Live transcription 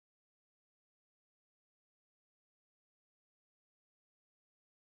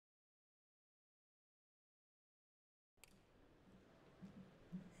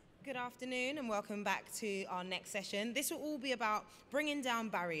good afternoon and welcome back to our next session. This will all be about bringing down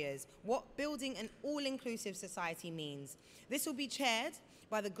barriers, what building an all-inclusive society means. This will be chaired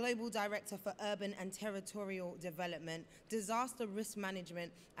by the Global Director for Urban and Territorial Development, Disaster Risk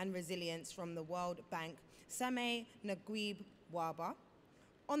Management and Resilience from the World Bank, Sameh Naguib Wahba.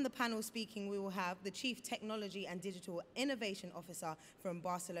 On the panel speaking, we will have the Chief Technology and Digital Innovation Officer from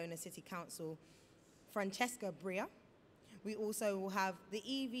Barcelona City Council, Francesca Bria. We also will have the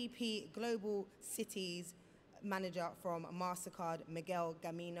EVP Global Cities Manager from Mastercard, Miguel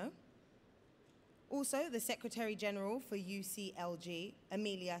Gamiño. Also, the Secretary General for UCLG,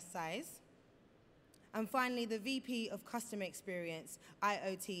 Emilia Saiz. And finally, the VP of Customer Experience,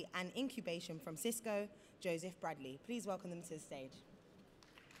 IoT and Incubation from Cisco, Joseph Bradley. Please welcome them to the stage.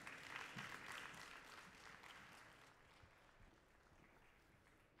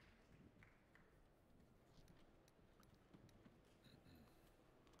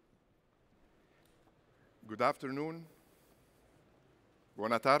 Good afternoon.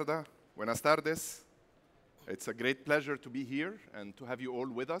 Buona tarda. Buenas tardes. It's a great pleasure to be here and to have you all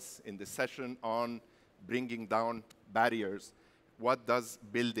with us in this session on bringing down barriers. What does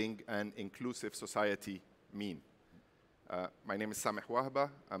building an inclusive society mean? My name is Sameh Wahba.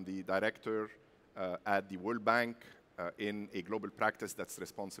 I'm the director at the World Bank in a global practice that's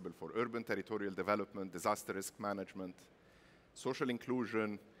responsible for urban territorial development, disaster risk management, social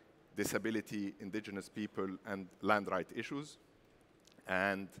inclusion, disability, indigenous people, and land right issues.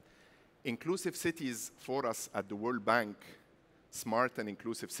 And inclusive cities for us at the World Bank, smart and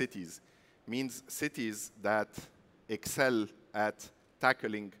inclusive cities, means cities that excel at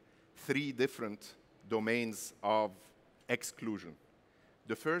tackling 3 different domains of exclusion.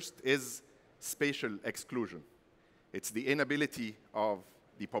 The first is spatial exclusion. It's the inability of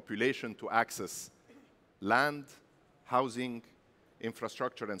the population to access land, housing,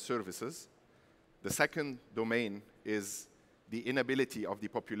 infrastructure and services. The second domain is the inability of the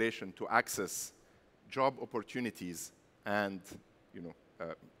population to access job opportunities and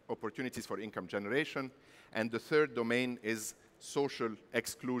opportunities for income generation. And the third domain is social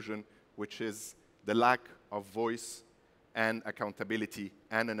exclusion, which is the lack of voice and accountability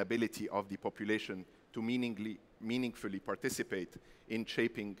and an ability of the population to meaningfully participate in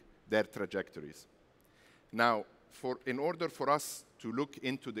shaping their trajectories. Now, in order for us to look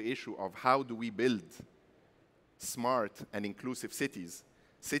into the issue of how do we build smart and inclusive cities,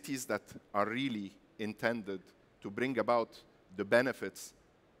 cities that are really intended to bring about the benefits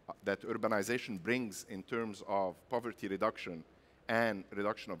that urbanization brings in terms of poverty reduction and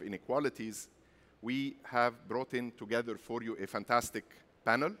reduction of inequalities, we have brought in together for you a fantastic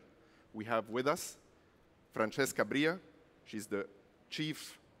panel. We have with us Francesca Bria. She's the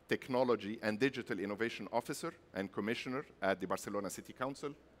Chief Technology and Digital Innovation Officer and Commissioner at the Barcelona City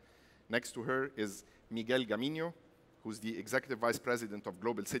Council. Next to her is Miguel Gamiño, who's the Executive Vice President of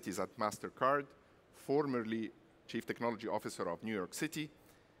Global Cities at Mastercard, formerly Chief Technology Officer of New York City.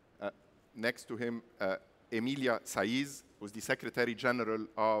 Next to him, Emilia Saiz, who's the Secretary General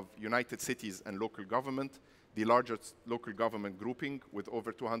of United Cities and Local Government, the largest local government grouping with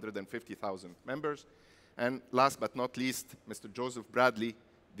over 250,000 members. And last but not least, Mr. Joseph Bradley,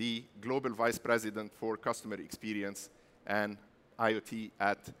 the Global Vice President for Customer Experience and IoT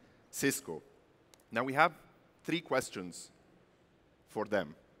at Cisco. Now we have 3 questions for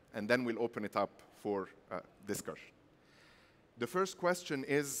them, and then we'll open it up for discussion. The first question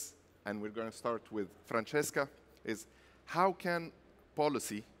is, and we're going to start with Francesca, is how can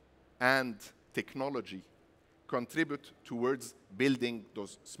policy and technology contribute towards building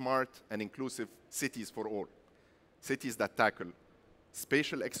those smart and inclusive cities for all? Cities that tackle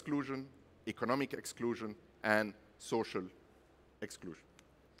spatial exclusion, economic exclusion, and social exclusion.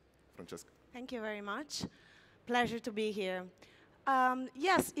 Francesca. Thank you very much. Pleasure to be here.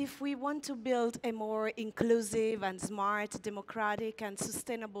 Yes, if we want to build a more inclusive and smart, democratic, and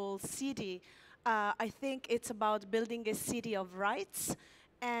sustainable city, I think it's about building a city of rights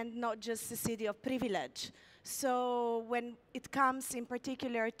and not just a city of privilege. So when it comes in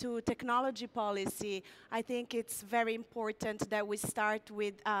particular to technology policy, I think it's very important that we start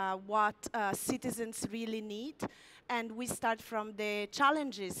with what citizens really need, and we start from the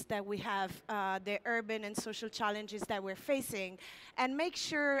challenges that we have, the urban and social challenges that we're facing, and make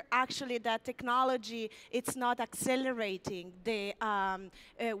sure actually that technology, it's not accelerating the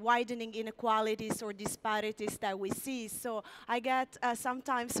widening inequalities or disparities that we see. So I get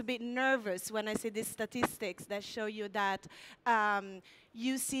sometimes a bit nervous when I see these statistics that show you that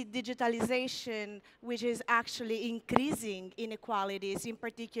you see digitalization, which is actually increasing inequalities, in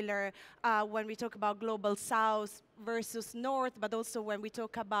particular when we talk about global south versus north, but also when we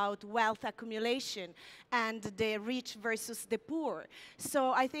talk about wealth accumulation and the rich versus the poor.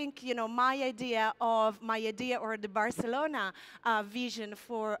 So I think, you know, my idea or the Barcelona vision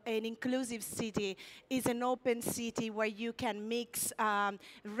for an inclusive city is an open city where you can mix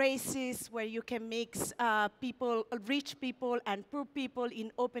races, where you can mix people, rich people and poor people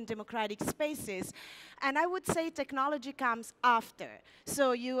in open democratic spaces. And I would say technology comes after.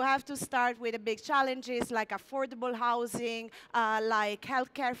 So you have to start with the big challenges like affordable housing, like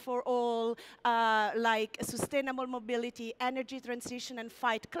healthcare for all, like sustainable mobility, energy transition, and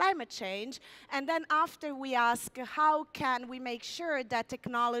fight climate change. And then after we ask, how can we make sure that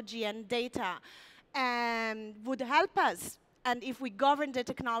technology and data would help us? And if we govern the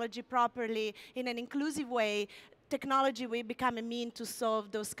technology properly in an inclusive way, technology will become a mean to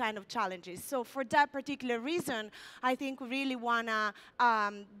solve those kind of challenges. So for that particular reason, I think we really want to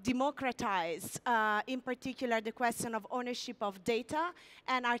democratize, in particular, the question of ownership of data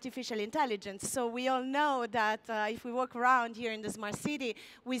and artificial intelligence. So we all know that if we walk around here in the smart city,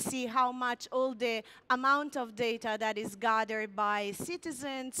 we see how much all the amount of data that is gathered by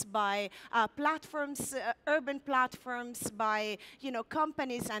citizens, by platforms, urban platforms, by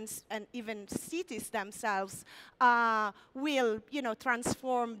companies and even cities themselves, will,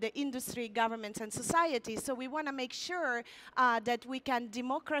 transform the industry, governments, and society. So we want to make sure that we can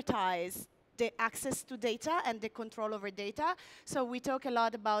democratize the access to data and the control over data. So we talk a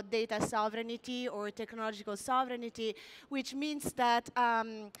lot about data sovereignty or technological sovereignty, which means that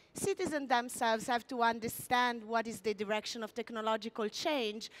citizens themselves have to understand what is the direction of technological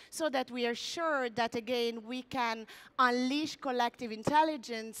change so that we are sure that, again, we can unleash collective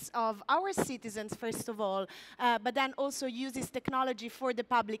intelligence of our citizens, first of all, but then also use this technology for the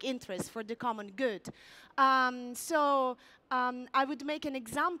public interest, for the common good. I would make an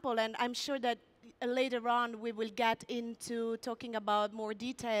example, and I'm sure that later on we will get into talking about more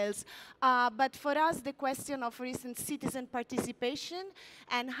details. But for us, the question of, for instance, citizen participation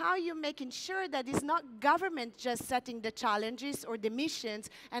and how you're making sure that it's not government just setting the challenges or the missions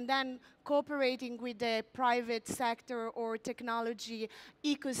and then cooperating with the private sector or technology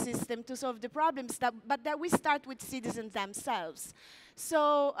ecosystem to solve the problems, but that we start with citizens themselves.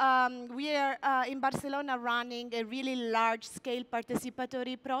 So we are in Barcelona running a really large-scale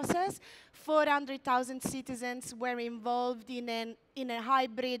participatory process. 400,000 citizens were involved in a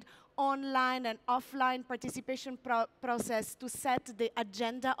hybrid online and offline participation process to set the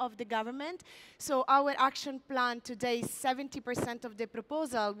agenda of the government. So our action plan today, 70% of the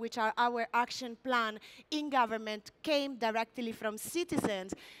proposal, which are our action plan in government, came directly from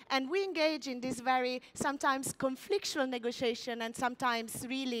citizens. And we engage in this very sometimes conflictual negotiation and sometimes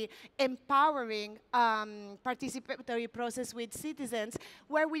really empowering participatory process with citizens,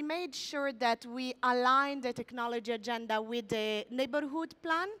 where we made sure that we align the technology agenda with the neighborhood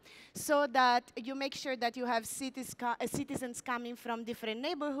plan, so that you make sure that you have citizens coming from different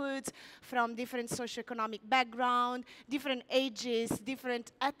neighborhoods, from different socioeconomic background, different ages,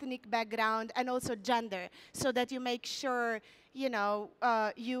 different ethnic background, and also gender, so that you make sure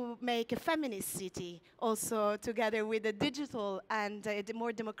you make a feminist city also together with a digital and the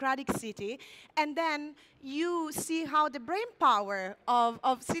more democratic city. And then you see how the brain power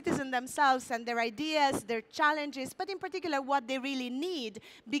of citizens themselves and their ideas, their challenges, but in particular what they really need,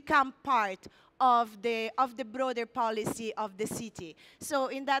 become part of the broader policy of the city. So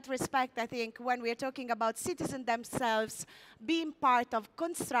in that respect, I think when we're talking about citizens themselves being part of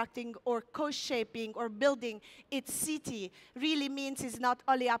constructing or co-shaping or building its city really means it's not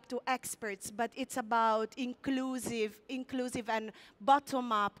only up to experts, but it's about inclusive and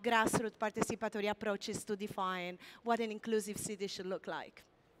bottom-up grassroots participatory approaches to define what an inclusive city should look like.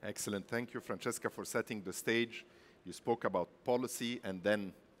 Excellent. Thank you, Francesca, for setting the stage. You spoke about policy and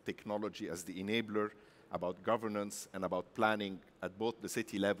then technology as the enabler, about governance, and about planning at both the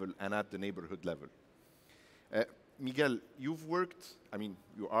city level and at the neighborhood level. Miguel, you've worked,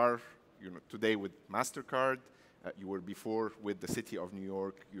 you are today with Mastercard, you were before with the City of New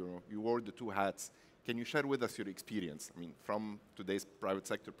York, you wore the two hats. Can you share with us your experience, from today's private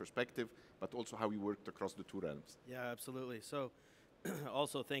sector perspective, but also how you worked across the two realms? Yeah, absolutely. So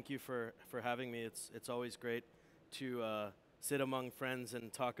also thank you for having me. It's always great to sit among friends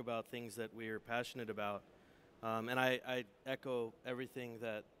and talk about things that we are passionate about. And I echo everything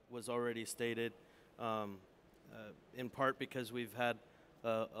that was already stated, in part because we've had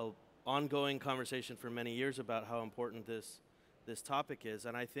an ongoing conversation for many years about how important this topic is.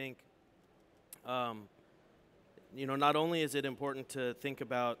 And I think you know, not only is it important to think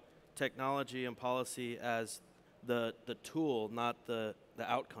about technology and policy as the tool, not the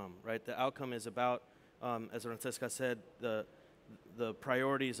outcome, right? The outcome is about, as Francesca said, the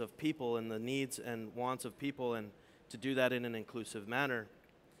priorities of people and the needs and wants of people, and to do that in an inclusive manner.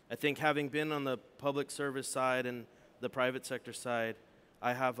 I think having been on the public service side and the private sector side,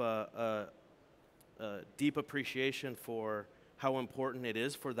 I have a deep appreciation for how important it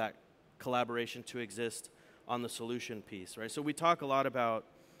is for that collaboration to exist on the solution piece, right? So we talk a lot about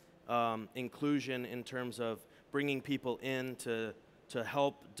inclusion in terms of bringing people in to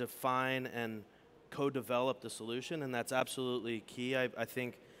help define and co-develop the solution, and that's absolutely key. I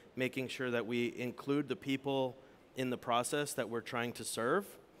think making sure that we include the people in the process that we're trying to serve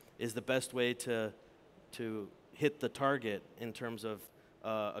is the best way to hit the target in terms of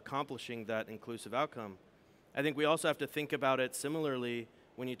accomplishing that inclusive outcome. I think we also have to think about it similarly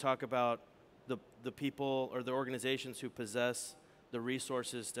when you talk about the people or the organizations who possess the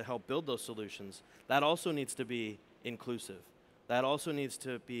resources to help build those solutions. That also needs to be inclusive. That also needs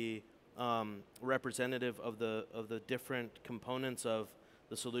to be representative of the different components of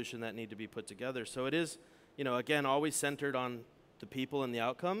the solution that need to be put together. So it is, you know, again, always centered on the people and the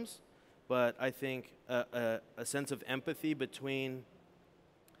outcomes, but I think a sense of empathy between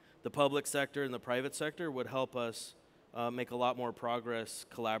the public sector and the private sector would help us make a lot more progress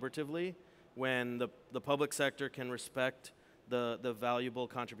collaboratively when the public sector can respect the valuable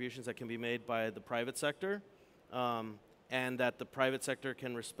contributions that can be made by the private sector, and that the private sector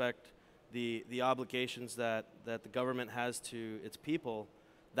can respect the obligations that the government has to its people.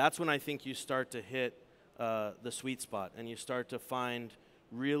 That's when I think you start to hit the sweet spot, and you start to find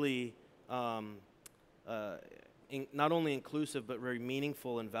really not only inclusive but very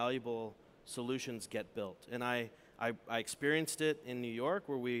meaningful and valuable solutions get built. And I experienced it in New York,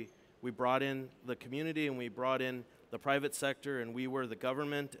 where we brought in the community and we brought in the private sector, and we were the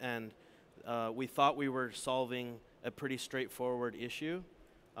government, and we thought we were solving a pretty straightforward issue.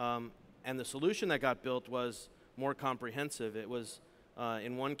 And the solution that got built was more comprehensive. It was,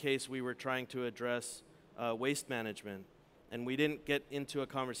 in one case, we were trying to address waste management, and we didn't get into a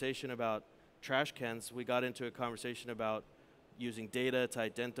conversation about trash cans. We got into a conversation about using data to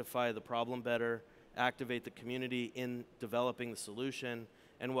identify the problem better, activate the community in developing the solution,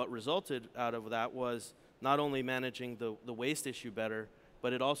 and what resulted out of that was not only managing the waste issue better,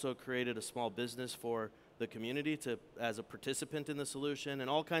 but it also created a small business for the community as a participant in the solution, and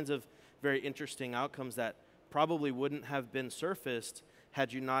all kinds of very interesting outcomes that probably wouldn't have been surfaced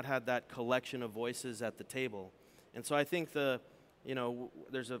had you not had that collection of voices at the table. And so I think there's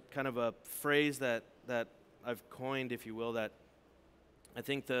a kind of a phrase that I've coined, if you will, that I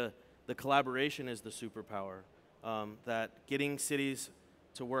think the collaboration is the superpower, that getting cities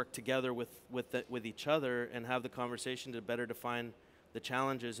to work together with each other and have the conversation to better define the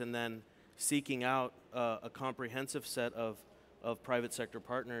challenges, and then seeking out a comprehensive set of private sector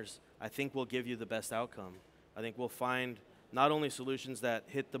partners, I think will give you the best outcome. I think we'll find not only solutions that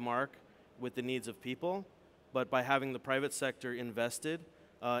hit the mark with the needs of people, but by having the private sector invested,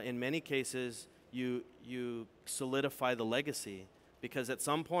 in many cases, you solidify the legacy, because at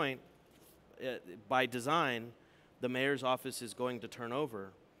some point, by design, the mayor's office is going to turn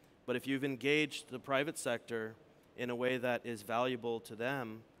over. But if you've engaged the private sector in a way that is valuable to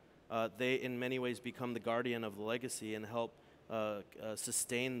them, they in many ways become the guardian of the legacy and help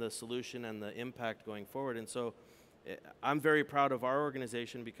sustain the solution and the impact going forward. And so I'm very proud of our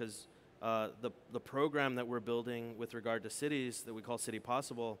organization, because the program that we're building with regard to cities that we call City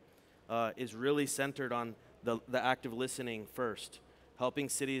Possible is really centered on the active listening first, helping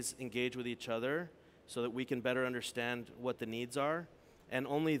cities engage with each other so that we can better understand what the needs are, and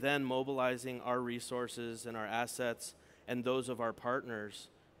only then mobilizing our resources and our assets and those of our partners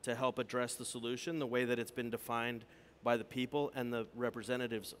to help address the solution the way that it's been defined by the people and the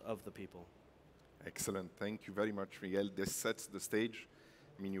representatives of the people. Excellent. Thank you very much, Miguel. This sets the stage.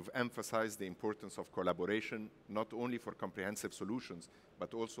 I mean, you've emphasized the importance of collaboration, not only for comprehensive solutions,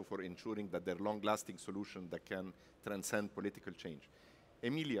 but also for ensuring that they're long-lasting solutions that can transcend political change.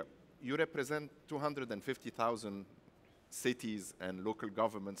 Emilia, you represent 250,000 cities and local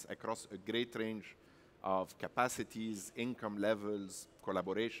governments across a great range of capacities, income levels,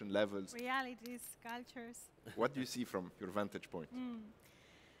 collaboration levels. Realities, cultures. What do you see from your vantage point?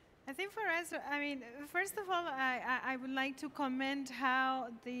 I think for us, I mean, first of all, I would like to comment how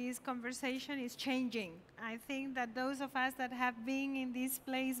this conversation is changing. I think that those of us that have been in this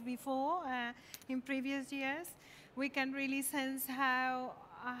place before, in previous years, we can really sense how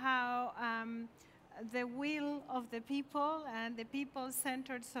the will of the people and the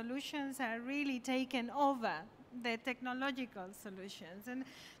people-centered solutions are really taken over the technological solutions. And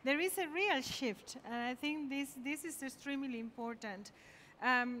there is a real shift, and I think this is extremely important.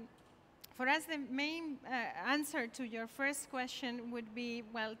 For us, the main answer to your first question would be,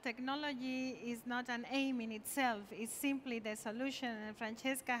 well, technology is not an aim in itself. It's simply the solution. And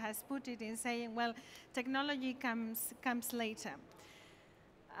Francesca has put it in saying, well, technology comes later.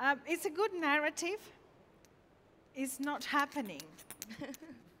 It's a good narrative. It's not happening.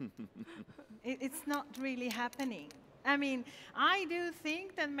 It's not really happening. I mean, I do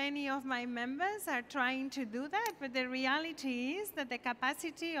think that many of my members are trying to do that, but the reality is that the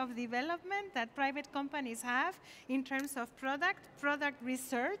capacity of development that private companies have in terms of product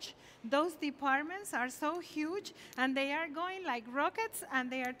research, those departments are so huge, and they are going like rockets,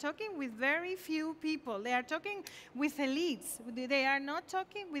 and they are talking with very few people. They are talking with elites. They are not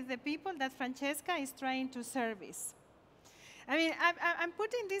talking with the people that Francesca is trying to service. I mean, I'm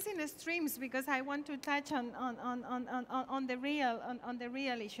putting this in streams because I want to touch on the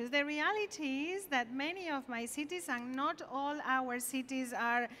real issues. The reality is that many of my cities, and not all our cities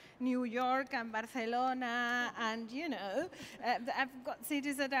are New York and Barcelona, and you know, I've got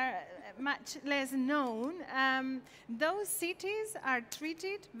cities that are much less known. Those cities are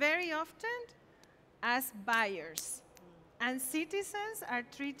treated very often as buyers, and citizens are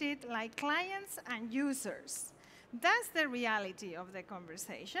treated like clients and users. That's the reality of the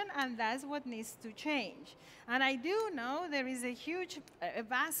conversation, and that's what needs to change. And I do know there is a huge, a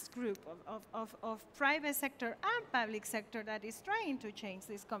vast group of private sector and public sector that is trying to change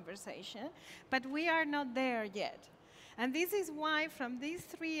this conversation, but we are not there yet. And this is why from these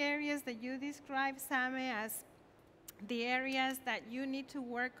three areas that you described, Sameh, as the areas that you need to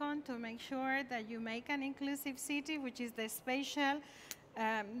work on to make sure that you make an inclusive city, which is the spatial,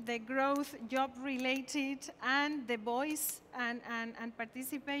 the growth, job-related, and the voice and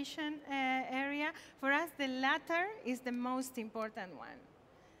participation area. For us, the latter is the most important one.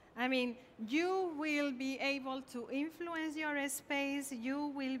 I mean, you will be able to influence your space, you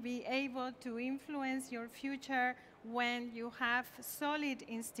will be able to influence your future when you have solid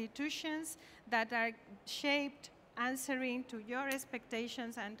institutions that are shaped, answering to your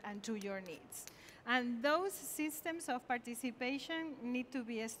expectations and to your needs. And those systems of participation need to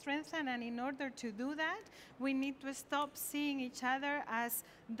be strengthened, and in order to do that, we need to stop seeing each other as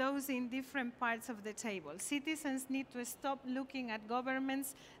those in different parts of the table. Citizens need to stop looking at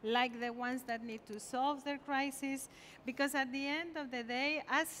governments like the ones that need to solve their crisis, because at the end of the day,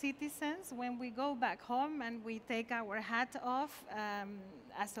 as citizens, when we go back home and we take our hat off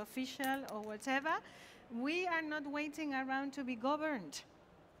as official or whatever, we are not waiting around to be governed.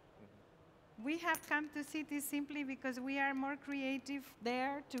 We have come to cities simply because we are more creative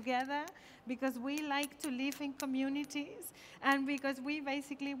there together, because we like to live in communities, and because we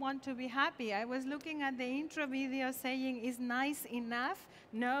basically want to be happy. I was looking at the intro video saying, is nice enough?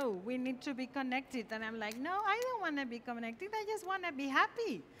 No, we need to be connected. And I'm like, no, I don't want to be connected. I just want to be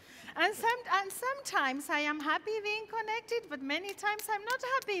happy. And sometimes I am happy being connected, but many times I'm not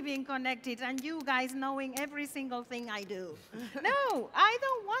happy being connected, and you guys knowing every single thing I do. No, I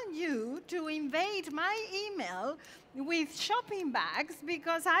don't want you to invade my email with shopping bags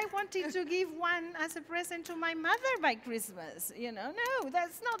because I wanted to give one as a present to my mother by Christmas. You know, no,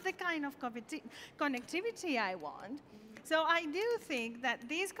 that's not the kind of connectivity I want. So I do think that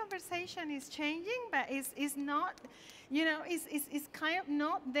this conversation is changing, but it's not, you know, it's kind of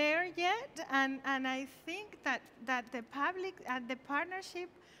not there yet. And I think that the partnership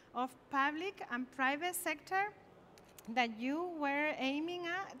of public and private sector that you were aiming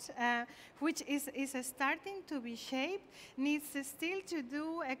at, which is starting to be shaped, needs still to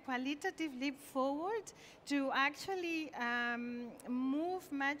do a qualitative leap forward to actually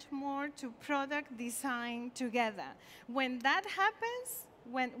move much more to product design together. When that happens,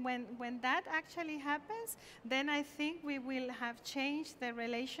 when that actually happens, then I think we will have changed the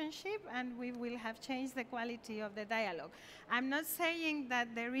relationship and we will have changed the quality of the dialogue. I'm not saying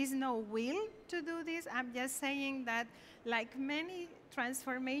that there is no will to do this. I'm just saying that, like many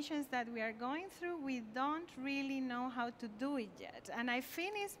transformations that we are going through, we don't really know how to do it yet. And I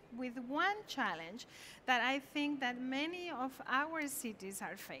finish with one challenge that I think that many of our cities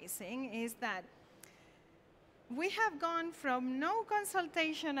are facing, is that we have gone from no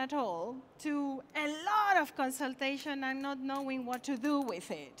consultation at all to a lot of consultation and not knowing what to do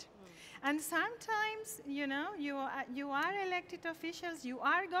with it. And sometimes, you know, you are elected officials, you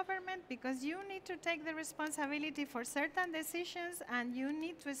are government, because you need to take the responsibility for certain decisions and you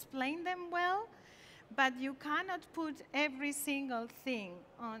need to explain them well, but you cannot put every single thing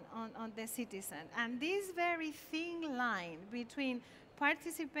on the citizen. And this very thin line between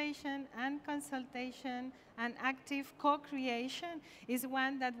participation and consultation and active co-creation is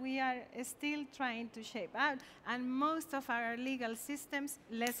one that we are still trying to shape out. And most of our legal systems,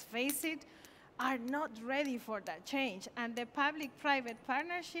 let's face it, are not ready for that change. And the public-private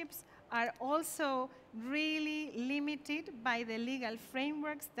partnerships are also really limited by the legal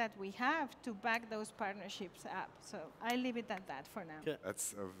frameworks that we have to back those partnerships up. So I leave it at that for now. Okay.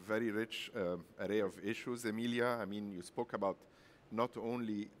 That's a very rich array of issues, Emilia. I mean, you spoke about not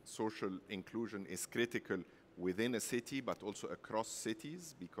only social inclusion is critical within a city, but also across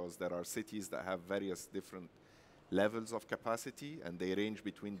cities, because there are cities that have various different levels of capacity, and they range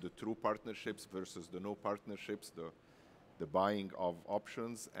between the true partnerships versus the no partnerships, the buying of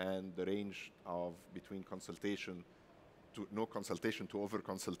options, and the range of between consultation to no consultation to over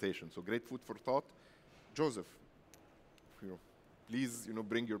consultation. So great food for thought. Joseph, please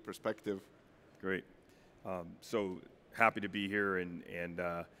bring your perspective. Great. So happy to be here and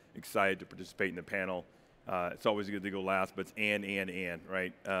excited to participate in the panel. It's always good to go last, but it's and,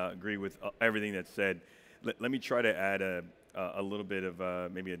 right? Agree with everything that's said. Let me try to add a little bit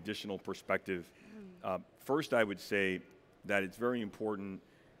of maybe additional perspective. First, I would say that it's very important.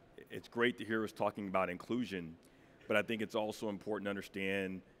 It's great to hear us talking about inclusion, but I think it's also important to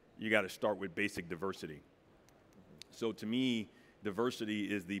understand you got to start with basic diversity. So to me, diversity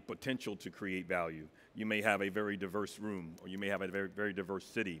is the potential to create value. You may have a very diverse room, or you may have a very, very diverse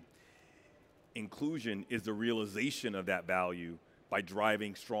city. Inclusion is the realization of that value by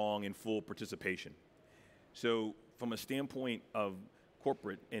driving strong and full participation. So from a standpoint of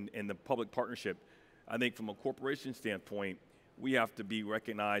corporate and the public partnership, I think from a corporation standpoint, we have to be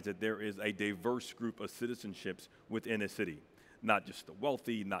recognized that there is a diverse group of citizenships within a city. Not just the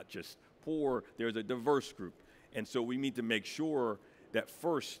wealthy, not just poor, there's a diverse group. And so we need to make sure that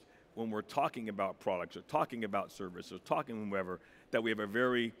first, when we're talking about products or talking about service or talking whoever, that we have a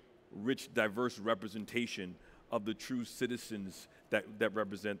very rich, diverse representation of the true citizens that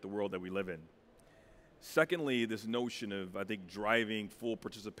represent the world that we live in. Secondly, this notion of, I think, driving full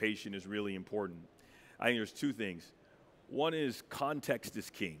participation is really important. I think there's two things. One is context is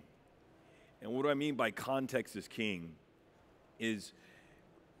king. And what do I mean by context is king is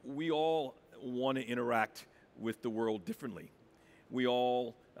we all want to interact with the world differently. We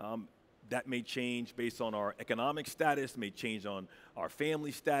all, that may change based on our economic status, may change on our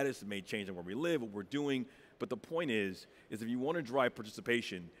family status, it may change on where we live, what we're doing. But the point is if you want to drive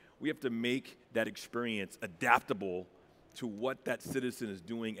participation, we have to make that experience adaptable to what that citizen is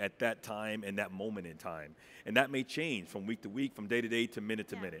doing at that time and that moment in time. And that may change from week to week, from day to day to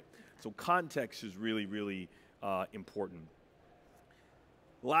minute. So context is really, really important.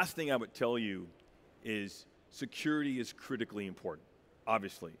 Last thing I would tell you is security is critically important,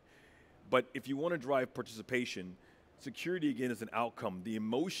 obviously. But if you want to drive participation, security, again, is an outcome. The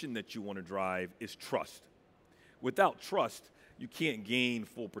emotion that you want to drive is trust. Without trust, you can't gain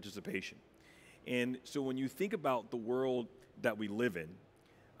full participation. And so when you think about the world that we live in,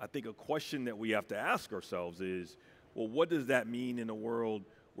 I think a question that we have to ask ourselves is, well, what does that mean in a world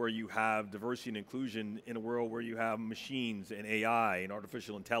where you have diversity and inclusion, in a world where you have machines and AI and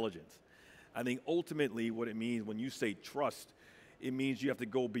artificial intelligence? I think ultimately what it means when you say trust, it means you have to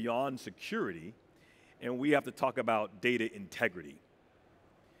go beyond security, and we have to talk about data integrity.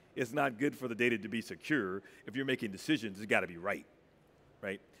 It's not good for the data to be secure. If you're making decisions, it's got to be right,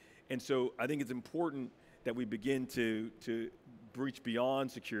 right? And so I think it's important that we begin to breach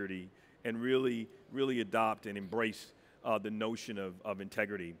beyond security and really, really adopt and embrace the notion of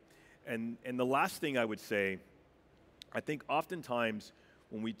integrity. And the last thing I would say, I think oftentimes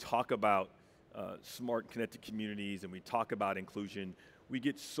when we talk about smart connected communities and we talk about inclusion, we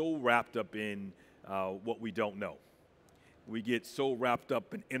get so wrapped up in what we don't know. We get so wrapped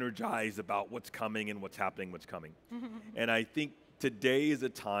up and energized about what's coming and what's happening, what's coming. And I think today is a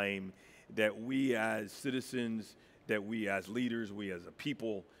time that we as citizens, that we as leaders, we as a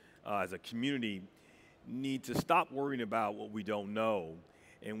people, as a community, need to stop worrying about what we don't know,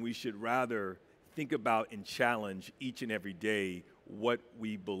 and we should rather think about and challenge each and every day what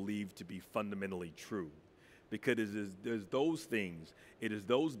we believe to be fundamentally true. Because there's those things, it is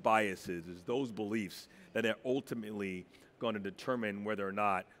those biases, it's those beliefs that are ultimately going to determine whether or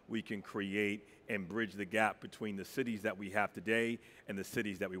not we can create and bridge the gap between the cities that we have today and the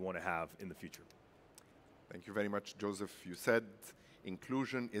cities that we want to have in the future. Thank you very much, Joseph. You said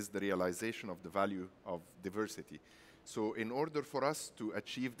inclusion is the realization of the value of diversity. So in order for us to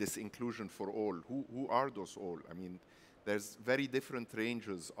achieve this inclusion for all, who are those all? I mean, there's very different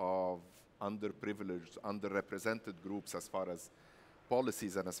ranges of underprivileged, underrepresented groups as far as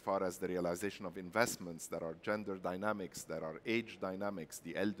policies and as far as the realization of investments. There are gender dynamics, there are age dynamics,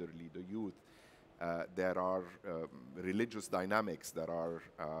 the elderly, the youth. There are religious dynamics, there are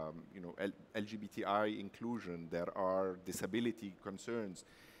LGBTI inclusion, there are disability concerns.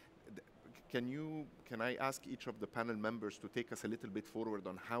 Can I ask each of the panel members to take us a little bit forward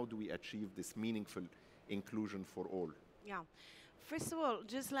on how do we achieve this meaningful inclusion for all? Yeah. First of all,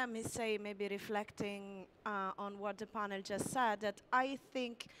 just let me say, maybe reflecting on what the panel just said, that I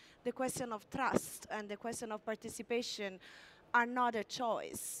think the question of trust and the question of participation are not a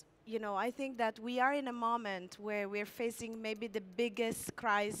choice. You know, I think that we are in a moment where we're facing maybe the biggest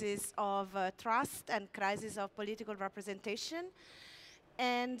crisis of trust and crisis of political representation.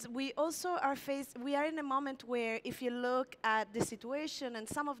 And we also we are in a moment where if you look at the situation and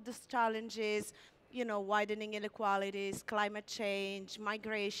some of these challenges, you know, widening inequalities, climate change,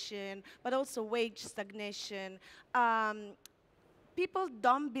 migration, but also wage stagnation, people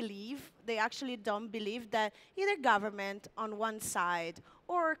don't believe, they actually don't believe that either government on one side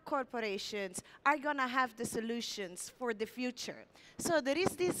or corporations are going to have the solutions for the future. So there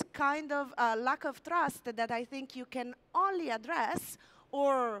is this kind of lack of trust that I think you can only address.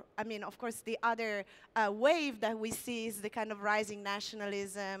 Or, I mean, of course, the other wave that we see is the kind of rising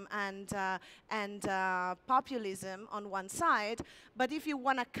nationalism and populism on one side. But if you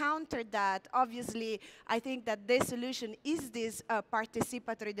want to counter that, obviously, I think that the solution is this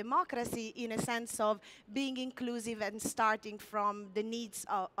participatory democracy in a sense of being inclusive and starting from the needs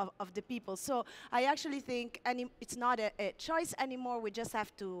of the people. So I actually think it's not a choice anymore. We just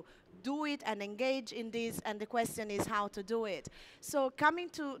have to do it and engage in this, and the question is how to do it. So coming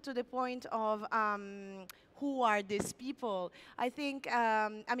to the point of who are these people, I think,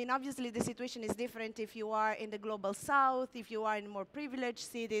 I mean, obviously the situation is different if you are in the global south, if you are in more privileged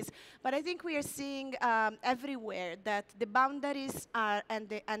cities, but I think we are seeing everywhere that the boundaries are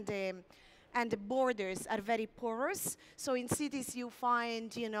and the borders are very porous. So in cities you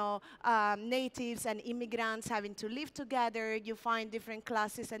find, you know, natives and immigrants having to live together. You find different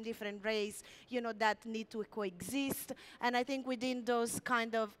classes and different race, you know, that need to coexist. And I think within those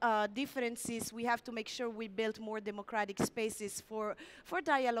kind of differences, we have to make sure we build more democratic spaces for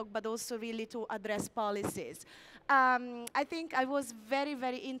dialogue, but also really to address policies. I think I was very,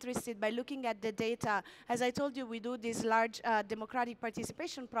 very interested by looking at the data. As I told you, we do these large democratic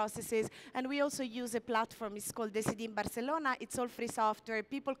participation processes, and we also use a platform. It's called Decidi in Barcelona. It's all free software.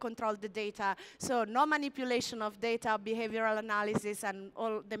 People control the data, so no manipulation of data, behavioral analysis, and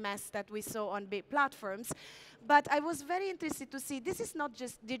all the mess that we saw on big platforms. But I was very interested to see this is not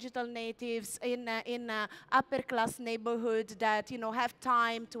just digital natives in upper class neighborhood that, you know, have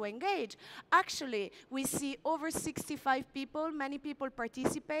time to engage. Actually, we see over 65 people, many people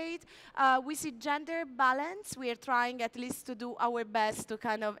participate. We see gender balance. We are trying at least to do our best to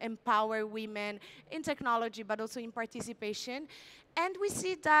kind of empower women in technology, but also in participation. And we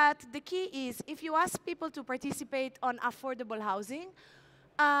see that the key is if you ask people to participate on affordable housing,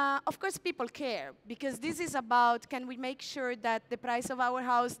 of course, people care, because this is about, can we make sure that the price of our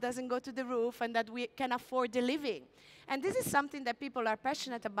house doesn't go to the roof and that we can afford the living? And this is something that people are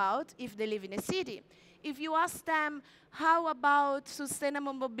passionate about if they live in a city. If you ask them, how about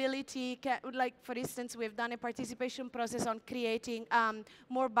sustainable mobility? Like, for instance, we've done a participation process on creating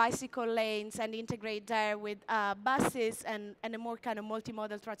more bicycle lanes and integrate there with buses and a more kind of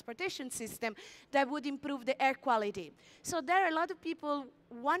multimodal transportation system that would improve the air quality. So there are a lot of people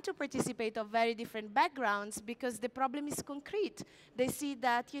want to participate of very different backgrounds because the problem is concrete. They see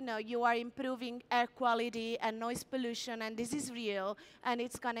that, you know, you are improving air quality and noise pollution, and this is real, and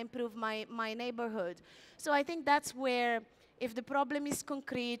it's going to improve my neighborhood. So I think that's where, if the problem is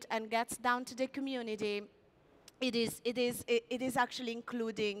concrete and gets down to the community, it is actually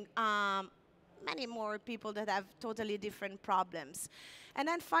including many more people that have totally different problems. And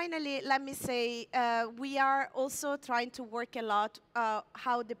then finally, let me say, we are also trying to work a lot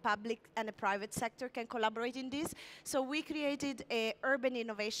how the public and the private sector can collaborate in this. So we created a urban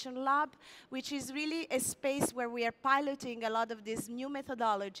innovation lab, which is really a space where we are piloting a lot of these new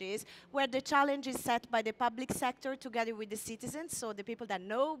methodologies, where the challenge is set by the public sector together with the citizens, so the people that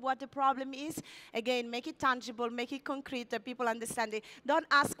know what the problem is. Again, make it tangible, make it concrete, that people understand it. Don't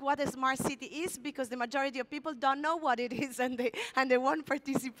ask what a smart city is, because the majority of people don't know what it is, and they won't everyone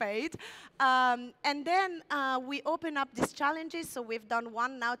participate. And then we open up these challenges. So we've done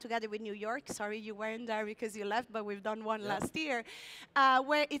one now together with New York. Sorry you weren't there because you left, but we've done one last year,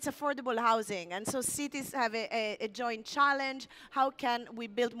 where it's affordable housing. And so cities have a joint challenge. How can we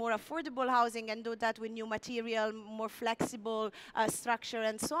build more affordable housing and do that with new material, more flexible structure,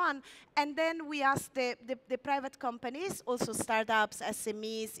 and so on? And then we ask the private companies, also startups,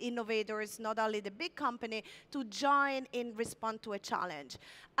 SMEs, innovators, not only the big company, to join in respond to a challenge.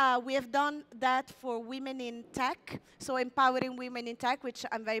 We have done that for women in tech, so empowering women in tech, which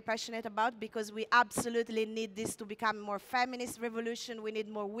I'm very passionate about because we absolutely need this to become a more feminist revolution. We need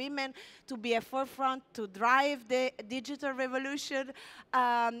more women to be a forefront, to drive the digital revolution.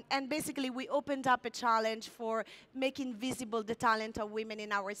 And basically, we opened up a challenge for making visible the talent of women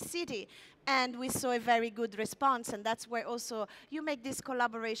in our city. And we saw a very good response, and that's where also you make this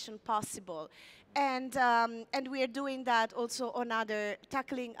collaboration possible. And we are doing that also on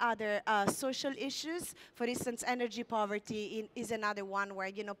tackling other social issues. For instance, energy poverty is another one where,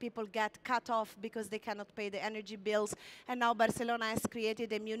 you know, people get cut off because they cannot pay the energy bills. And now Barcelona has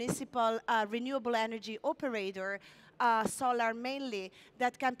created a municipal renewable energy operator, solar mainly,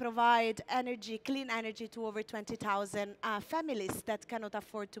 that can provide energy, clean energy, to over 20,000 families that cannot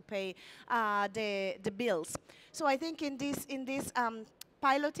afford to pay the bills. So I think in this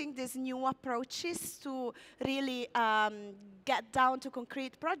piloting these new approaches to really get down to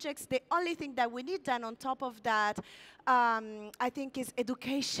concrete projects, the only thing that we need then on top of that, I think, is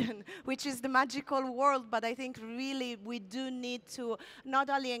education, which is the magical world. But I think really we do need to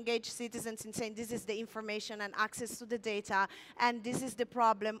not only engage citizens in saying this is the information and access to the data, and this is the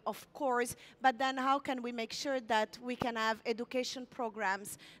problem, of course, but then how can we make sure that we can have education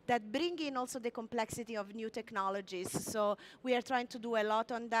programs that bring in also the complexity of new technologies. So we are trying to do a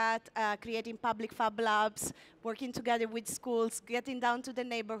lot on that, creating public fab labs, working together with schools, getting down to the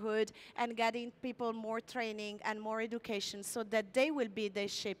neighborhood, and getting people more training and more education so that they will be the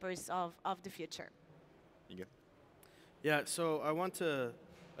shapers of the future. Yeah, so I want to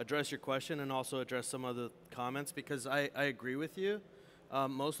address your question and also address some of the comments, because I agree with you,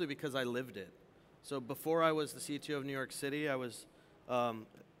 mostly because I lived it. So before I was the CTO of New York City, I was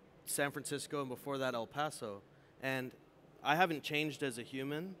San Francisco, and before that El Paso. And I haven't changed as a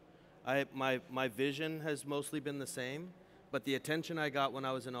human. My vision has mostly been the same, but the attention I got when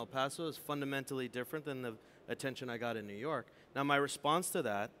I was in El Paso is fundamentally different than the attention I got in New York. Now, my response to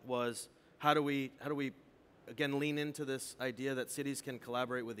that was, how do we again lean into this idea that cities can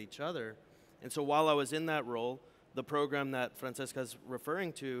collaborate with each other? And so while I was in that role, the program that Francesca is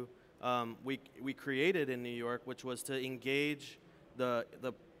referring to, we created in New York, which was to engage the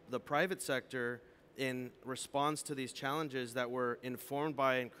private sector in response to these challenges that were informed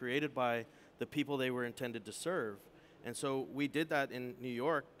by and created by the people they were intended to serve. And so we did that in New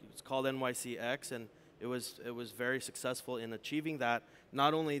York. It's called NYCX, and it was very successful in achieving that,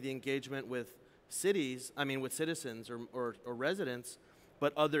 not only the engagement with cities, with citizens or residents,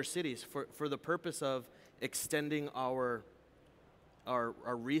 but other cities for the purpose of extending our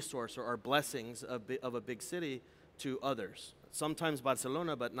resource or our blessings of a big city to others. Sometimes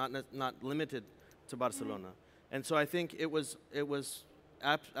Barcelona, but not limited to Barcelona. And so I think it was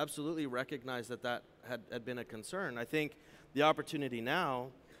absolutely recognized that had been a concern. I think the opportunity now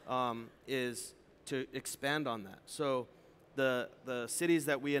is to expand on that. So the cities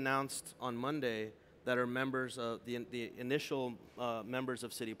that we announced on Monday that are members of the initial members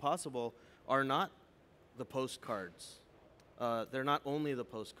of City Possible are not the postcards. They're not only the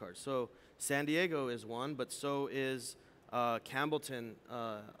postcards. So San Diego is one, but so is Campbellton,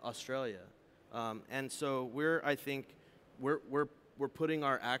 Australia. And so I think we're putting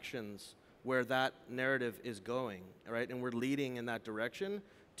our actions where that narrative is going, right? And we're leading in that direction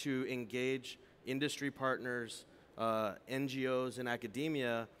to engage industry partners, NGOs, and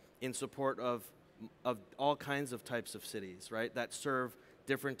academia in support of all kinds of types of cities, right? That serve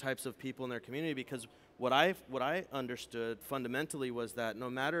different types of people in their community. Because what I understood fundamentally was that no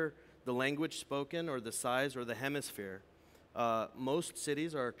matter the language spoken or the size or the hemisphere, most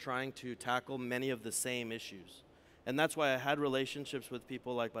cities are trying to tackle many of the same issues. And that's why I had relationships with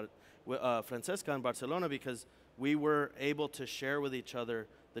people like Francesca in Barcelona, because we were able to share with each other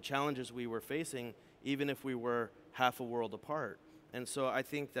the challenges we were facing, even if we were half a world apart. And so I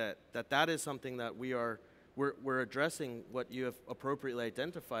think that is something that we're addressing, what you have appropriately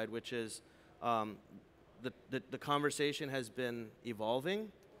identified, which is the conversation has been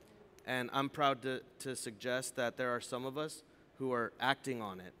evolving. And I'm proud to suggest that there are some of us who are acting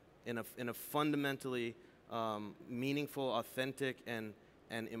on it in a fundamentally meaningful, authentic, and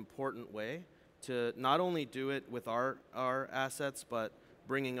important way. to not only do it with our assets, but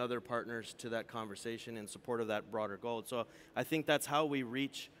bringing other partners to that conversation in support of that broader goal. So I think that's how we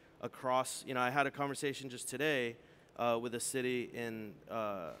reach across. You know, I had a conversation just today with a city in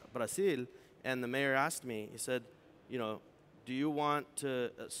Brazil, and the mayor asked me, he said, you know, do you want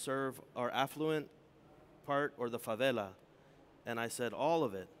to serve our affluent part or the favela? And I said, all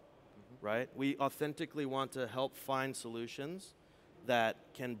of it, right? We authentically want to help find solutions that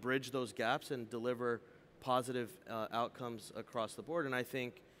can bridge those gaps and deliver positive outcomes across the board. And I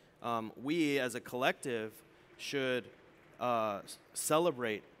think we as a collective should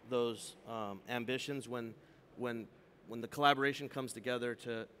celebrate those ambitions when the collaboration comes together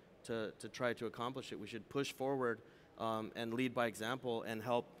to try to accomplish it. We should push forward and lead by example and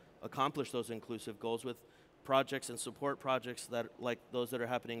help accomplish those inclusive goals with projects and support projects that like those that are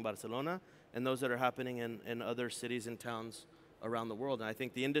happening in Barcelona and those that are happening in other cities and towns around the world. And I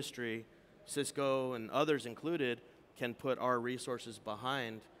think the industry, Cisco and others included, can put our resources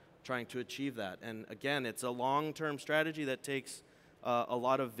behind trying to achieve that. And again, it's a long-term strategy that takes a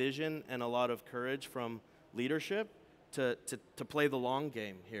lot of vision and a lot of courage from leadership to play the long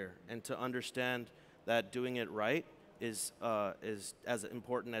game here and to understand that doing it right is as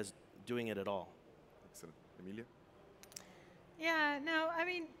important as doing it at all. Excellent. Emilia? Yeah, no, I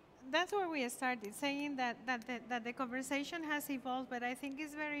mean, that's where we started, saying that the conversation has evolved, but I think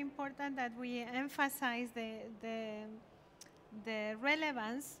it's very important that we emphasize the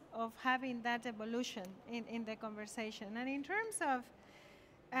relevance of having that evolution in the conversation. And in terms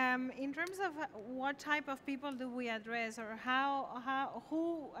of what type of people do we address, or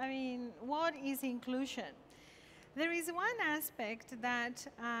what is inclusion? There is one aspect that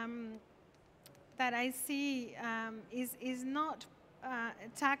that I see is not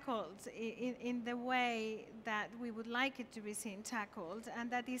tackled in the way that we would like it to be seen tackled,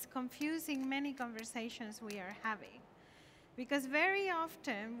 and that is confusing many conversations we are having. Because very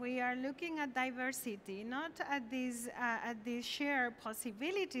often we are looking at diversity, not at these shared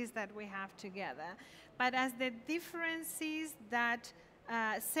possibilities that we have together, but as the differences that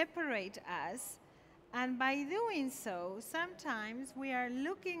separate us. And by doing so, sometimes we are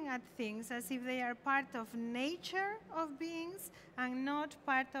looking at things as if they are part of nature of beings and not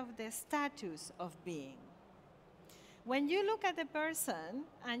part of the status of being. When you look at a person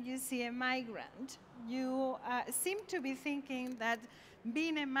and you see a migrant, you seem to be thinking that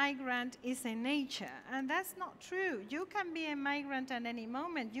being a migrant is a nature, and that's not true. You can be a migrant at any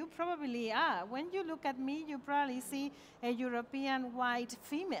moment. You probably are. When you look at me, you probably see a European white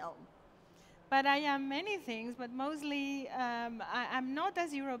female. But I am many things, but mostly I'm not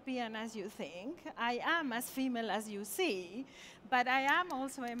as European as you think. I am as female as you see, but I am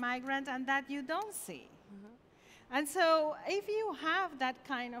also a migrant, and that you don't see. And so if you have that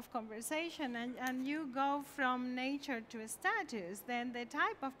kind of conversation and you go from nature to a status, then the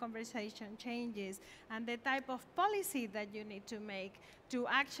type of conversation changes, and the type of policy that you need to make to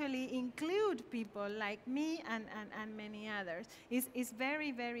actually include people like me and many others is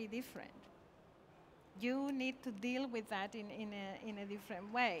very, very different. You need to deal with that in a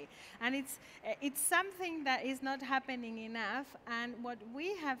different way. And it's something that is not happening enough. And what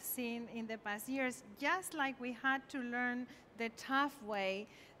we have seen in the past years, just like we had to learn the tough way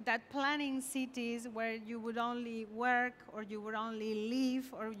that planning cities where you would only work or you would only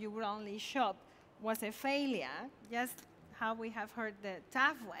live or you would only shop was a failure, just how we have heard the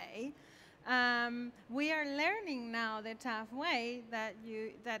tough way. We are learning now the tough way that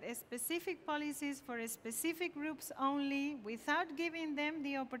specific policies for specific groups only, without giving them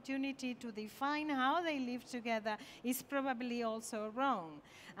the opportunity to define how they live together, is probably also wrong.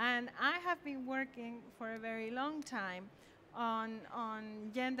 And I have been working for a very long time on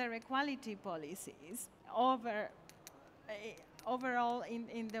gender equality policies overall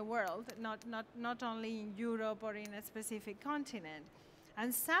in the world, not only in Europe or in a specific continent.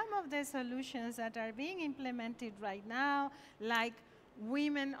 And some of the solutions that are being implemented right now, like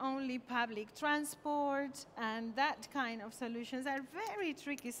women-only public transport and that kind of solutions, are very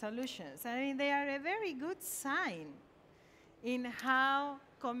tricky solutions. I mean, they are a very good sign in how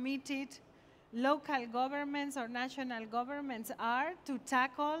committed local governments or national governments are to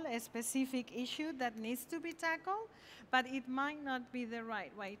tackle a specific issue that needs to be tackled, but it might not be the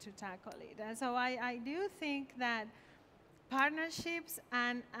right way to tackle it. And so I do think that partnerships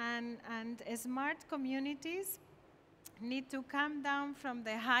and smart communities need to come down from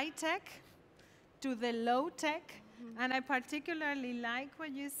the high tech to the low tech. And I particularly like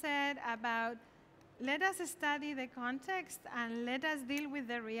what you said about let us study the context and let us deal with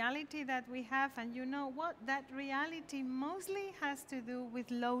the reality that we have. And you know what? That reality mostly has to do with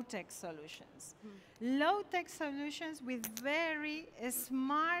low-tech solutions. Low-tech solutions with very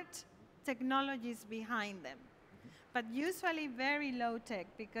smart technologies behind them, but usually very low-tech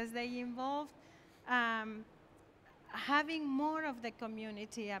because they involve having more of the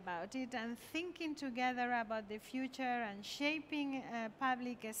community about it and thinking together about the future and shaping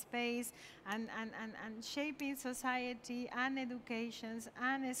public space and shaping society and educations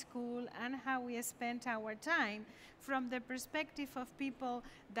and school and how we spend our time from the perspective of people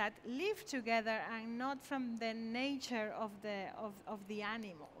that live together and not from the nature of the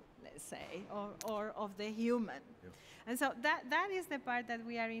animal, let's say, or of the human. Yep. And so that is the part that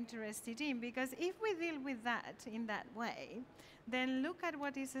we are interested in, because if we deal with that in that way, then look at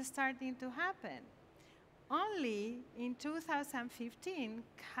what is starting to happen. Only in 2015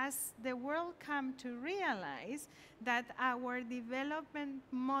 has the world come to realize that our development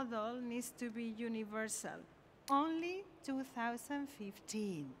model needs to be universal. Only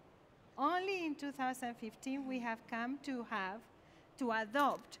 2015. Only in 2015 we have come to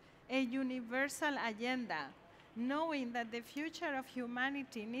adopt a universal agenda, knowing that the future of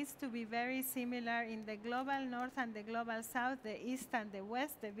humanity needs to be very similar in the global north and the global south, the east and the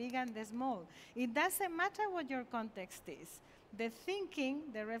west, the big and the small. It doesn't matter what your context is. The thinking,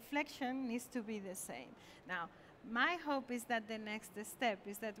 the reflection needs to be the same. Now, my hope is that the next step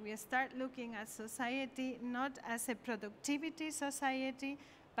is that we start looking at society not as a productivity society,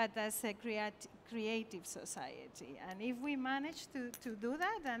 but as a creative society. And if we manage to do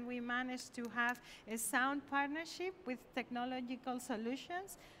that, and we manage to have a sound partnership with technological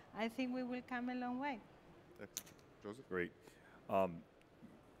solutions, I think we will come a long way. Joseph? Great.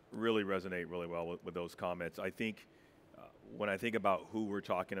 Really resonate really well with those comments. I think when I think about who we're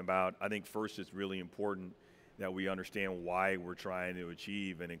talking about, I think first it's really important that we understand why we're trying to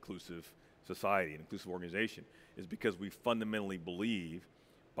achieve an inclusive society, an inclusive organization, is because we fundamentally believe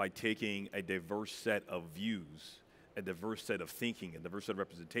by taking a diverse set of views, a diverse set of thinking, a diverse set of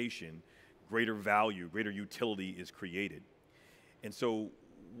representation, greater value, greater utility is created. And so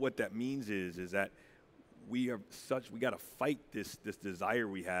what that means is that we got to fight this desire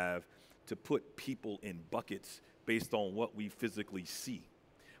we have to put people in buckets based on what we physically see.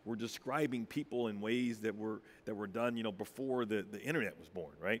 We're describing people in ways that were done, before the internet was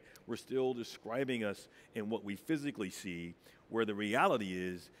born, right? We're still describing us in what we physically see, where the reality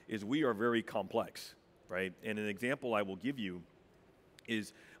is we are very complex, right? And an example I will give you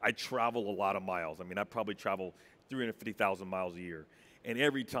is I travel a lot of miles. I mean, I probably travel 350,000 miles a year. And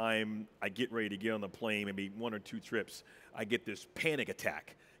every time I get ready to get on the plane, maybe 1 or 2 trips, I get this panic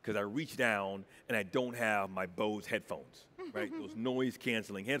attack because I reach down and I don't have my Bose headphones, right? Those noise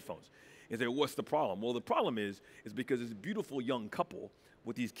canceling headphones. And say, what's the problem? Well, the problem is because it's a beautiful young couple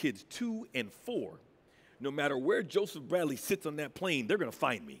with these kids 2 and 4. No matter where Joseph Bradley sits on that plane, they're going to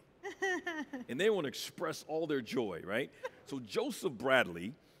find me. And they want to express all their joy, right? So Joseph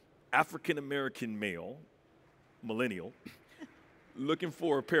Bradley, African-American male, millennial, looking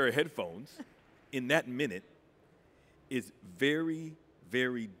for a pair of headphones in that minute is very,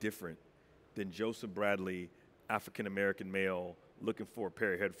 very different than Joseph Bradley, African-American male, looking for a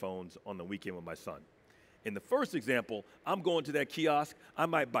pair of headphones on the weekend with my son. In the first example, I'm going to that kiosk. I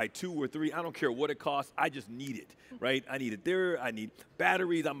might buy 2 or 3. I don't care what it costs. I just need it, right? I need it there. I need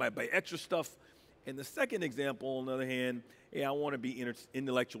batteries. I might buy extra stuff. In the second example, on the other hand, I want to be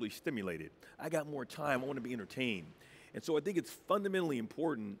intellectually stimulated. I got more time. I want to be entertained. And so I think it's fundamentally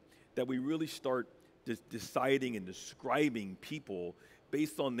important that we really start deciding and describing people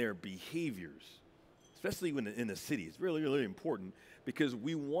based on their behaviors, especially in the city. It's really, really important because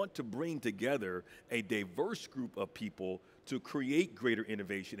we want to bring together a diverse group of people to create greater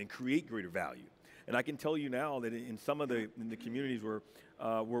innovation and create greater value. And I can tell you now that in some of the communities where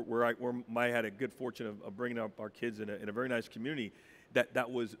I had a good fortune of bringing up our kids in a very nice community that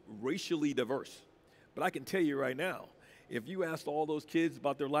was racially diverse. But I can tell you right now, if you asked all those kids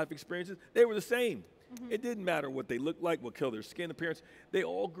about their life experiences, they were the same. Mm-hmm. It didn't matter what they looked like, what color their skin appearance. They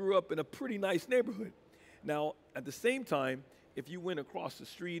all grew up in a pretty nice neighborhood. Now, at the same time, if you went across the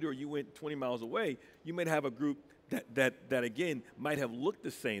street or you went 20 miles away, you might have a group that again, might have looked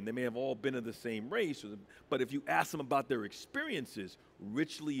the same. They may have all been of the same race, but if you ask them about their experiences,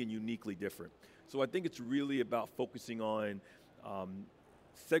 richly and uniquely different. So I think it's really about focusing on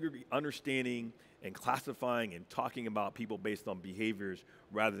understanding and classifying and talking about people based on behaviors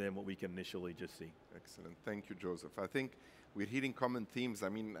rather than what we can initially just see. Excellent. Thank you, Joseph. I think we're hearing common themes. I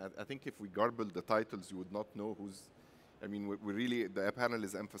mean, I think if we garbled the titles, you would not know who's I mean, we really, the panel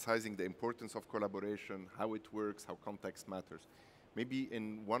is emphasizing the importance of collaboration, how it works, how context matters. Maybe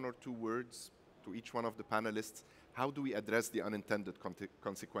in 1 or 2 words to each one of the panelists, how do we address the unintended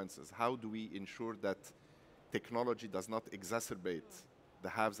consequences? How do we ensure that technology does not exacerbate the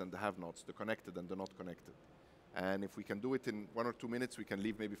haves and the have-nots, the connected and the not connected? And if we can do it in 1 or 2 minutes, we can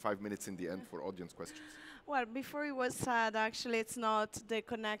leave maybe 5 minutes in the end for audience questions. Well, before it was said, actually, it's not the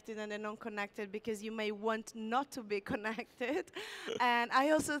connected and the non-connected, because you may want not to be connected. And I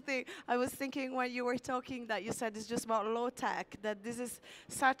also think, I was thinking when you were talking that you said it's just about low tech, that this is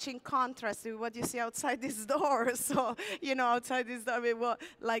such in contrast to what you see outside this door. So, you know, outside this door, I mean, what,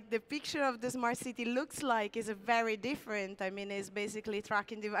 like the picture of the smart city looks like is very different. I mean, it's basically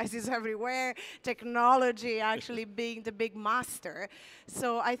tracking devices everywhere, technology actually being the big master.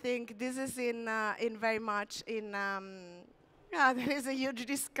 So I think this is in very much in, yeah, there is a huge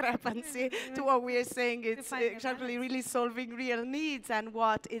discrepancy to what we are saying. It's actually really solving real needs and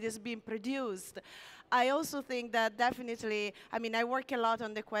what it is being produced. I also think that definitely, I mean, I work a lot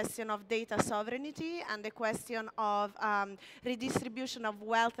on the question of data sovereignty and the question of redistribution of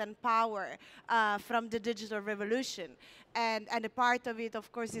wealth and power from the digital revolution. And a part of it,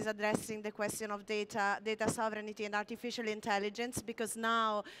 of course, is addressing the question of data sovereignty and artificial intelligence, because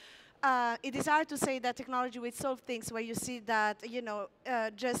now it is hard to say that technology will solve things where you see that, you know,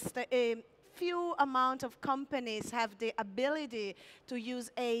 just a few amount of companies have the ability to use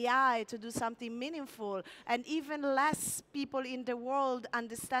AI to do something meaningful, and even less people in the world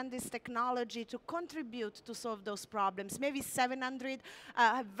understand this technology to contribute to solve those problems. Maybe 700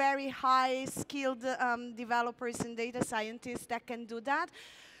 very high skilled developers and data scientists that can do that.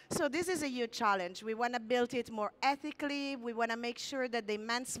 So this is a huge challenge. We want to build it more ethically. We want to make sure that the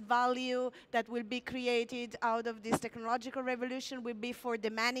immense value that will be created out of this technological revolution will be for the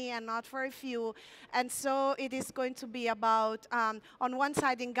many and not for a few. And so it is going to be about, on one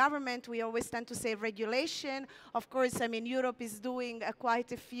side in government, we always tend to say regulation. Of course, I mean, Europe is doing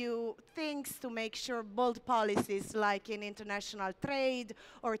quite a few things to make sure bold policies like in international trade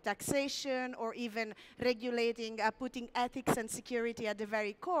or taxation or even regulating, putting ethics and security at the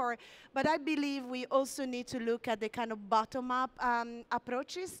very core. But I believe we also need to look at the kind of bottom-up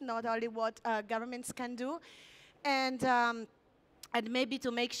approaches, not only what governments can do, and maybe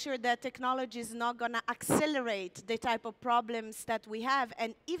to make sure that technology is not going to accelerate the type of problems that we have,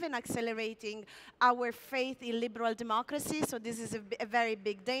 and even accelerating our faith in liberal democracy. So this is a very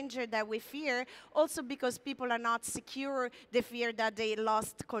big danger that we fear, also because people are not secure. They fear that they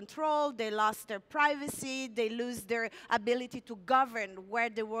lost control, they lost their privacy, they lose their ability to govern where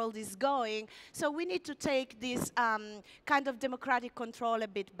the world is going. So we need to take this kind of democratic control a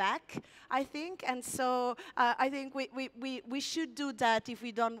bit back, I think. And so I think we should do that if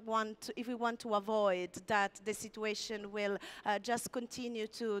we want to avoid that the situation will just continue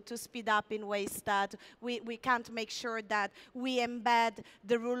to speed up in ways that we can't make sure that we embed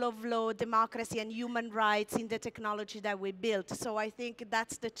the rule of law, democracy, and human rights in the technology that we built. So I think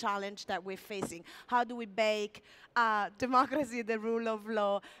that's the challenge that we're facing. How do we bake democracy, the rule of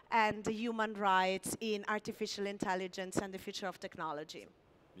law, and the human rights in artificial intelligence and the future of technology?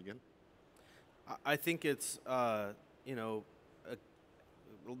 Miguel? I think it's, you know,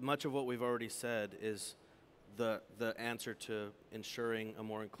 much of what we've already said is the answer to ensuring a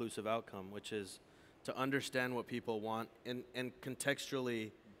more inclusive outcome, which is to understand what people want and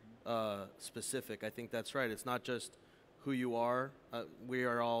contextually specific. I think that's right. It's not just who you are. We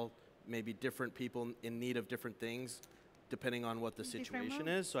are all maybe different people in need of different things depending on what the situation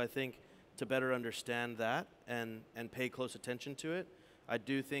is. So I think to better understand that and pay close attention to it, I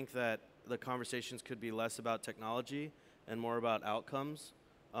do think that the conversations could be less about technology and more about outcomes,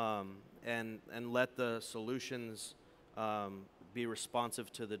 and let the solutions be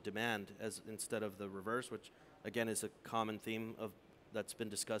responsive to the demand instead of the reverse, which again is a common theme that's been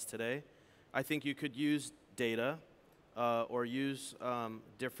discussed today. I think you could use data or use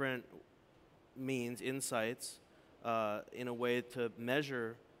different means, insights, in a way to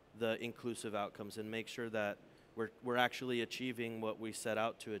measure the inclusive outcomes and make sure that we're actually achieving what we set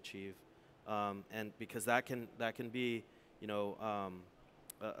out to achieve, and because that can be, you know,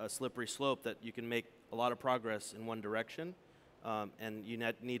 a slippery slope that you can make a lot of progress in one direction, and you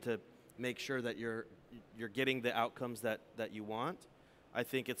need to make sure that you're getting the outcomes that you want. I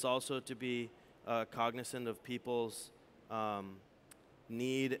think it's also to be cognizant of people's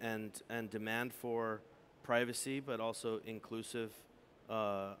need and demand for privacy, but also inclusive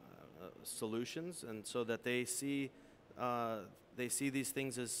solutions, and so that they see these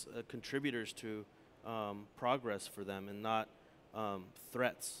things as contributors to progress for them and not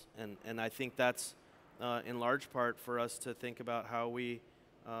threats. And I think that's in large part, for us to think about how we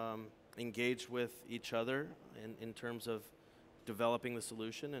engage with each other in terms of developing the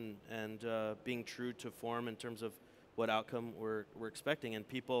solution and being true to form in terms of what outcome we're expecting. And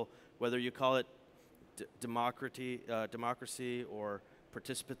people, whether you call it democracy or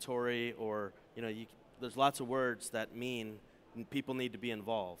participatory, or there's lots of words that mean people need to be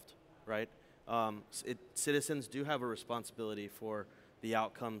involved, right? Citizens do have a responsibility for the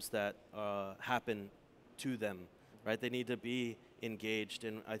outcomes that happen to them, right? They need to be engaged,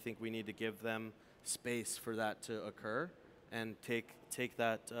 and I think we need to give them space for that to occur and take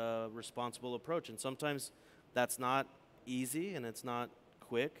that responsible approach. And sometimes that's not easy and it's not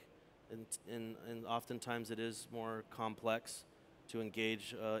quick, and oftentimes it is more complex to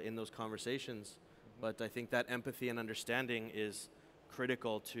engage in those conversations. But I think that empathy and understanding is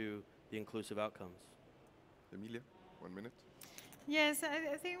critical to the inclusive outcomes. Emilia, 1 minute. Yes,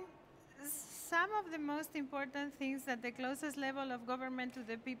 I think some of the most important things that the closest level of government to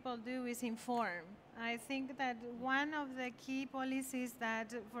the people do is inform. I think that one of the key policies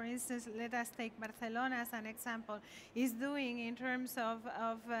that, for instance, let us take Barcelona as an example, is doing in terms of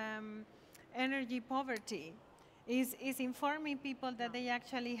energy poverty is informing people that they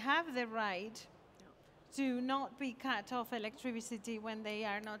actually have the right to not be cut off electricity when they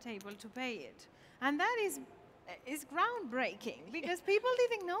are not able to pay it. And that is groundbreaking because people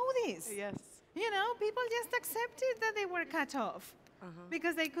didn't know this. Yes. People just accepted that they were cut off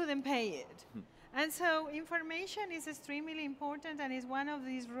because they couldn't pay it. And so information is extremely important and is one of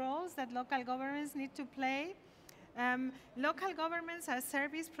these roles that local governments need to play. Local governments are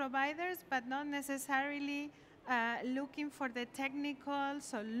service providers, but not necessarily looking for the technical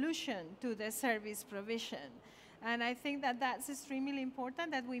solution to the service provision. And I think that that's extremely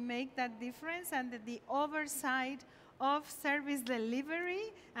important, that we make that difference, and that the oversight of service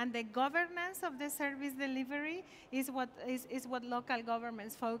delivery and the governance of the service delivery is what local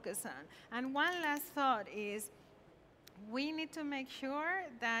governments focus on. And one last thought is, we need to make sure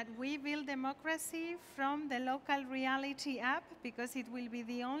that we build democracy from the local reality up, because it will be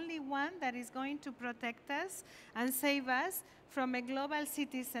the only one that is going to protect us and save us from a global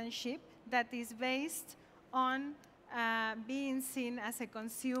citizenship that is based on being seen as a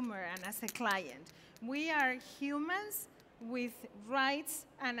consumer and as a client. We are humans with rights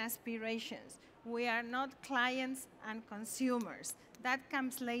and aspirations. We are not clients and consumers. That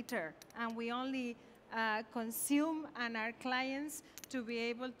comes later, and we only consume and are clients to be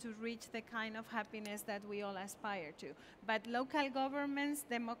able to reach the kind of happiness that we all aspire to. But local governments,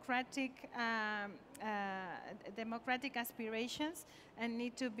 democratic aspirations, and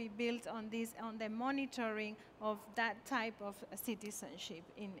need to be built on the monitoring of that type of citizenship,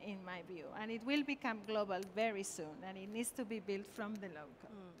 in my view. And it will become global very soon, and it needs to be built from the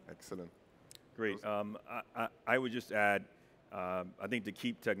local. Excellent. Great. I would just add, I think to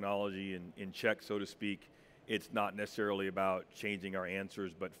keep technology in check, so to speak, it's not necessarily about changing our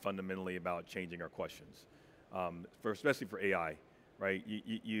answers, but fundamentally about changing our questions. Especially for AI, right?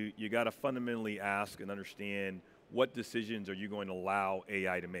 You got to fundamentally ask and understand, what decisions are you going to allow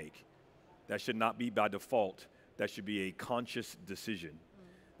AI to make? That should not be by default. That should be a conscious decision.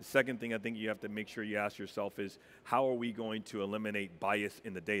 The second thing I think you have to make sure you ask yourself is, how are we going to eliminate bias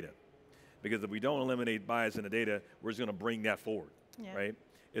in the data? Because if we don't eliminate bias in the data, we're just going to bring that forward, right?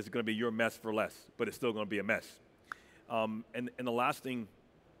 It's going to be your mess for less, but it's still going to be a mess. And the last thing,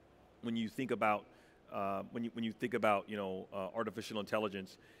 when you think about artificial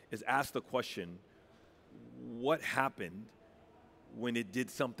intelligence, is ask the question, what happened when it did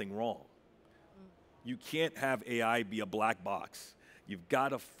something wrong? You can't have AI be a black box. You've got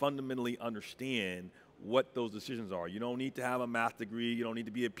to fundamentally understand what those decisions are. You don't need to have a math degree, you don't need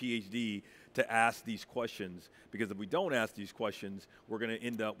to be a PhD to ask these questions, because if we don't ask these questions, we're going to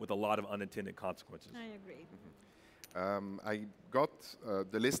end up with a lot of unintended consequences. I agree. I got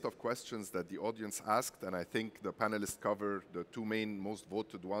the list of questions that the audience asked, and I think the panelists covered the two main most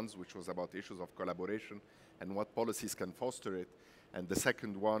voted ones, which was about issues of collaboration and what policies can foster it. And the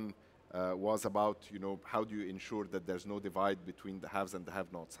second one was about, how do you ensure that there's no divide between the haves and the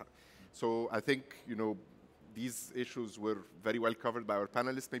have-nots? So I think, these issues were very well covered by our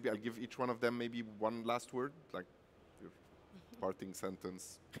panelists. Maybe I'll give each one of them maybe one last word, like your parting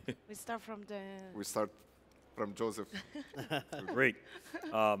sentence. We start from Joseph. Great.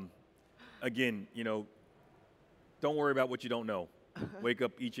 Again, don't worry about what you don't know. Wake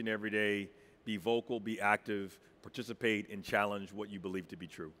up each and every day, be vocal, be active, participate, and challenge what you believe to be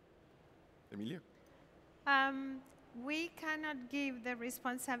true. Emilia? We cannot give the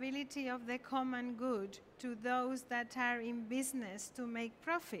responsibility of the common good to those that are in business to make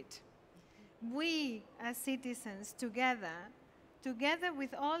profit. we as citizens together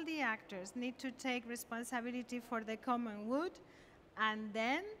with all the actors, need to take responsibility for the common good. And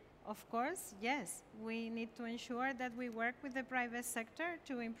then, of course, yes, we need to ensure that we work with the private sector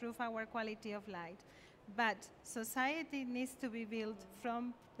to improve our quality of life. But society needs to be built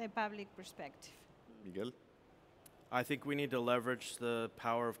from the public perspective. Miguel? I think we need to leverage the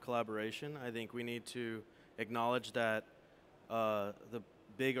power of collaboration. I think we need to acknowledge that the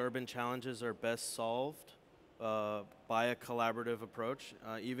big urban challenges are best solved by a collaborative approach.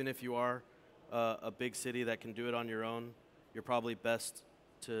 Even if you are a big city that can do it on your own, you're probably best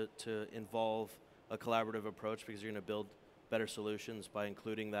to involve a collaborative approach because you're going to build better solutions by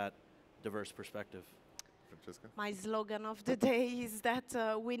including that diverse perspective. Francesca? My slogan of the day is that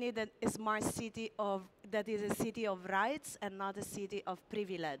we need a smart city that is a city of rights and not a city of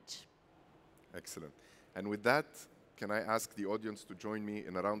privilege. Excellent. And with that, can I ask the audience to join me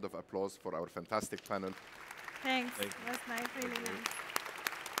in a round of applause for our fantastic panel? Thanks. Thank you. That's nice, really nice.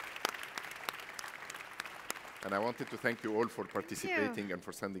 And I wanted to thank you all for participating and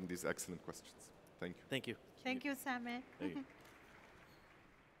for sending these excellent questions. Thank you. Thank you. Thank you, Sameh. Thank you.